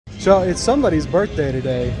So it's somebody's birthday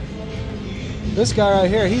today. This guy right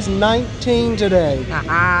here, he's 19 today.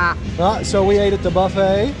 So we ate at the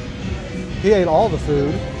buffet. He ate all the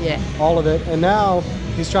food. Yeah. All of it. And now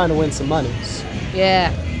he's trying to win some monies.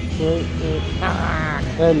 Yeah.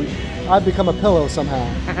 And I've become a pillow somehow.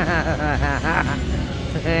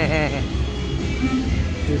 What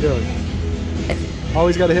are you doing?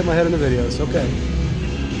 Always got to hit my head in the videos. Okay.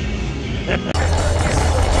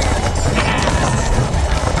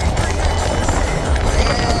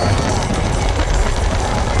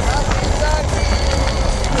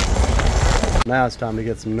 Now it's time to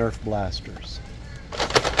get some Nerf blasters.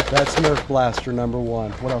 That's Nerf blaster number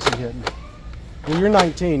 1. What else are you getting? When you're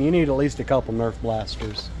 19, you need at least a couple Nerf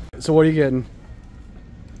blasters. So what are you getting?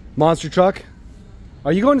 Monster truck?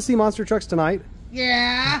 Are you going to see monster trucks tonight?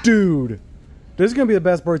 Yeah. Dude, this is going to be the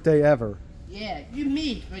best birthday ever. Yeah, you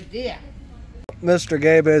meet for there. Mr.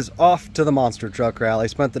 Gabe is off to the monster truck rally.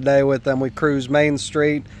 Spent the day with them. We cruised Main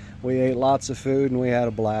Street. We ate lots of food and we had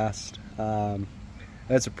a blast.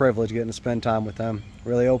 It's a privilege getting to spend time with them.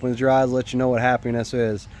 Really opens your eyes, lets you know what happiness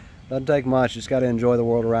is. Doesn't take much, just got to enjoy the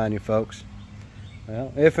world around you, folks.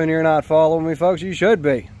 Well, if and you're not following me, folks, you should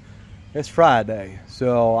be. It's Friday,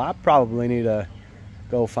 so I probably need to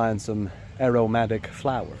go find some aromatic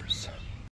flowers.